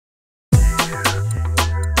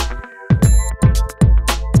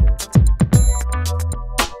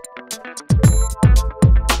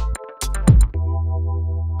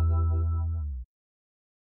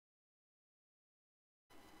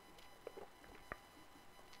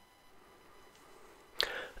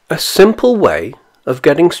A simple way of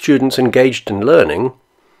getting students engaged in learning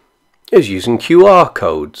is using QR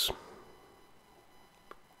codes.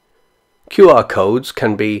 QR codes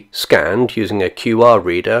can be scanned using a QR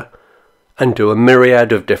reader and do a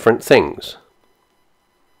myriad of different things.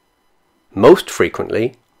 Most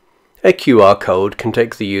frequently, a QR code can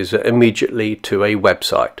take the user immediately to a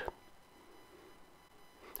website.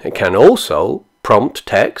 It can also prompt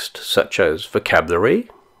text such as vocabulary,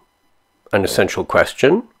 an essential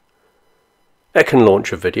question. It can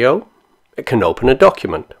launch a video. It can open a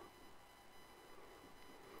document.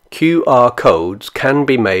 QR codes can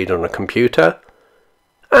be made on a computer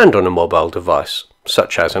and on a mobile device,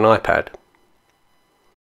 such as an iPad.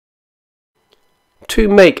 To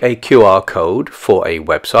make a QR code for a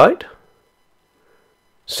website,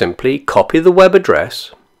 simply copy the web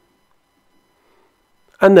address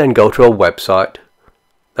and then go to a website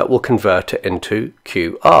that will convert it into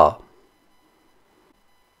QR.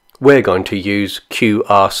 We're going to use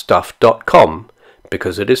qrstuff.com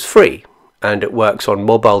because it is free and it works on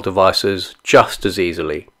mobile devices just as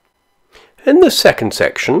easily. In the second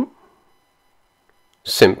section,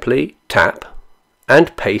 simply tap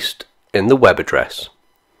and paste in the web address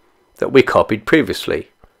that we copied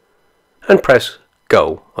previously and press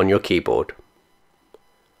Go on your keyboard.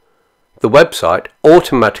 The website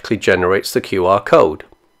automatically generates the QR code.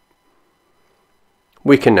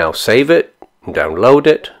 We can now save it and download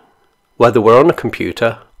it, whether we're on a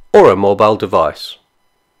computer or a mobile device.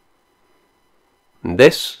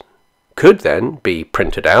 This could then be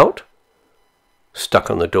printed out,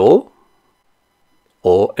 stuck on the door,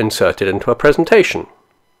 or inserted into a presentation.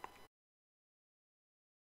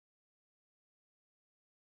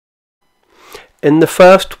 In the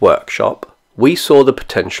first workshop, we saw the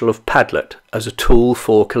potential of Padlet as a tool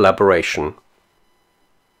for collaboration.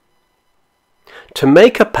 To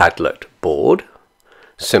make a Padlet board,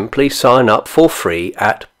 simply sign up for free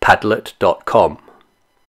at padlet.com.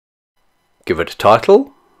 Give it a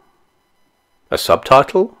title, a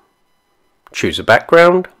subtitle, choose a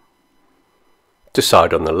background,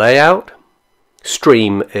 decide on the layout.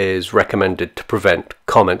 Stream is recommended to prevent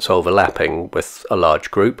comments overlapping with a large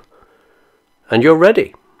group, and you're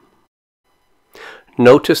ready.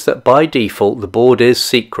 Notice that by default the board is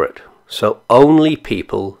secret, so only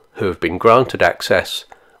people who have been granted access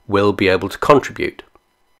will be able to contribute.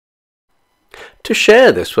 To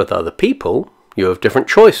share this with other people, you have different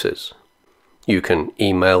choices. You can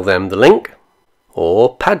email them the link,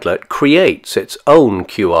 or Padlet creates its own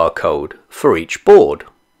QR code for each board.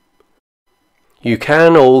 You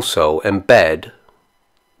can also embed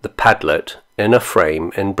the Padlet in a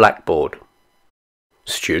frame in Blackboard.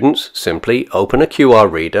 Students simply open a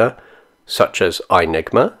QR reader, such as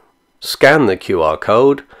Enigma, scan the QR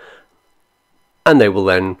code, and they will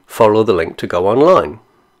then follow the link to go online.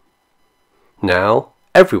 Now,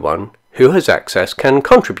 everyone who has access can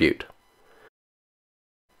contribute.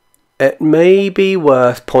 It may be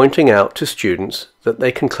worth pointing out to students that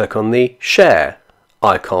they can click on the Share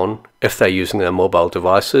icon if they're using their mobile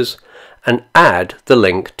devices and add the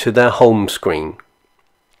link to their home screen.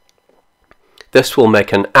 This will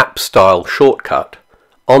make an app-style shortcut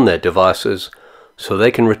on their devices so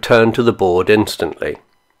they can return to the board instantly.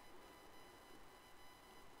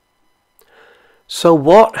 So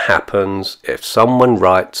what happens if someone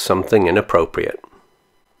writes something inappropriate?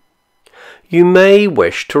 You may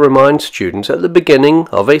wish to remind students at the beginning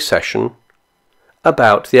of a session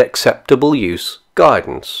about the acceptable use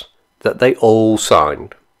guidance that they all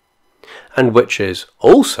signed, and which is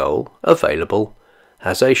also available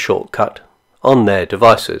as a shortcut on their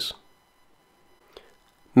devices.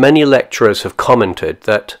 Many lecturers have commented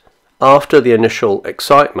that after the initial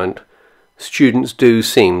excitement, students do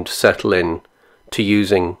seem to settle in to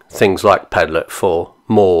using things like Padlet for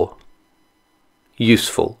more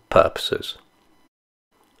useful purposes.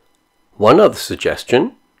 One other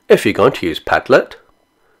suggestion, if you're going to use Padlet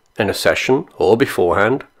in a session or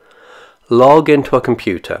beforehand, log into a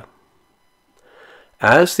computer.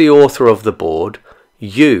 As the author of the board,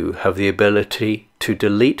 you have the ability to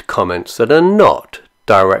delete comments that are not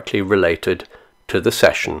directly related to the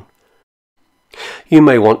session. You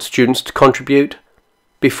may want students to contribute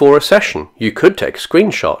before a session. You could take a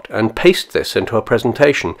screenshot and paste this into a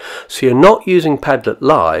presentation, so you're not using Padlet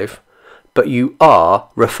live, but you are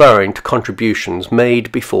referring to contributions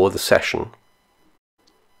made before the session.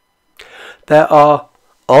 There are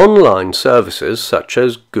online services such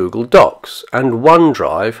as Google Docs and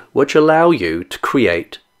OneDrive which allow you to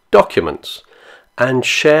create documents and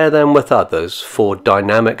share them with others for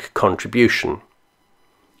dynamic contribution.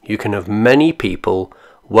 You can have many people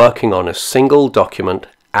working on a single document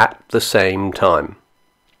at the same time.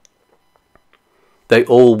 they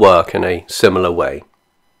all work in a similar way.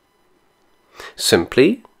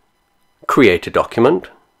 Simply create a document,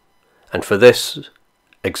 and for this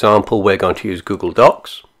example we're going to use Google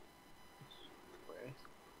Docs.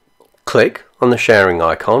 Click on the sharing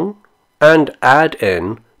icon and add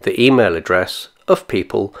in the email address of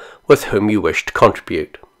people with whom you wish to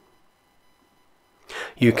contribute.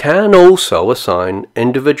 You can also assign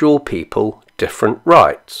individual people different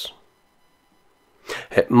rights.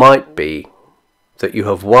 It might be that you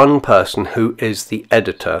have one person who is the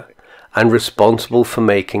editor and responsible for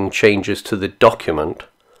making changes to the document,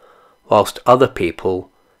 whilst other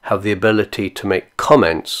people have the ability to make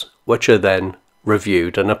comments which are then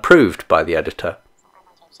reviewed and approved by the editor.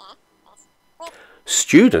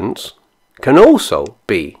 Students can also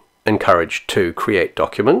be encouraged to create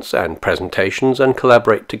documents and presentations and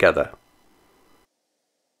collaborate together.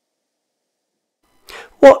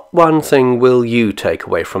 What one thing will you take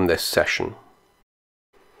away from this session?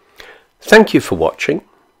 Thank you for watching,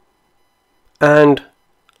 and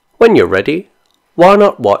when you're ready, why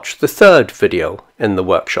not watch the third video in the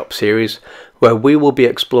workshop series, where we will be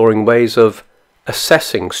exploring ways of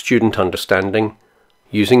assessing student understanding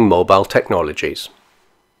using mobile technologies.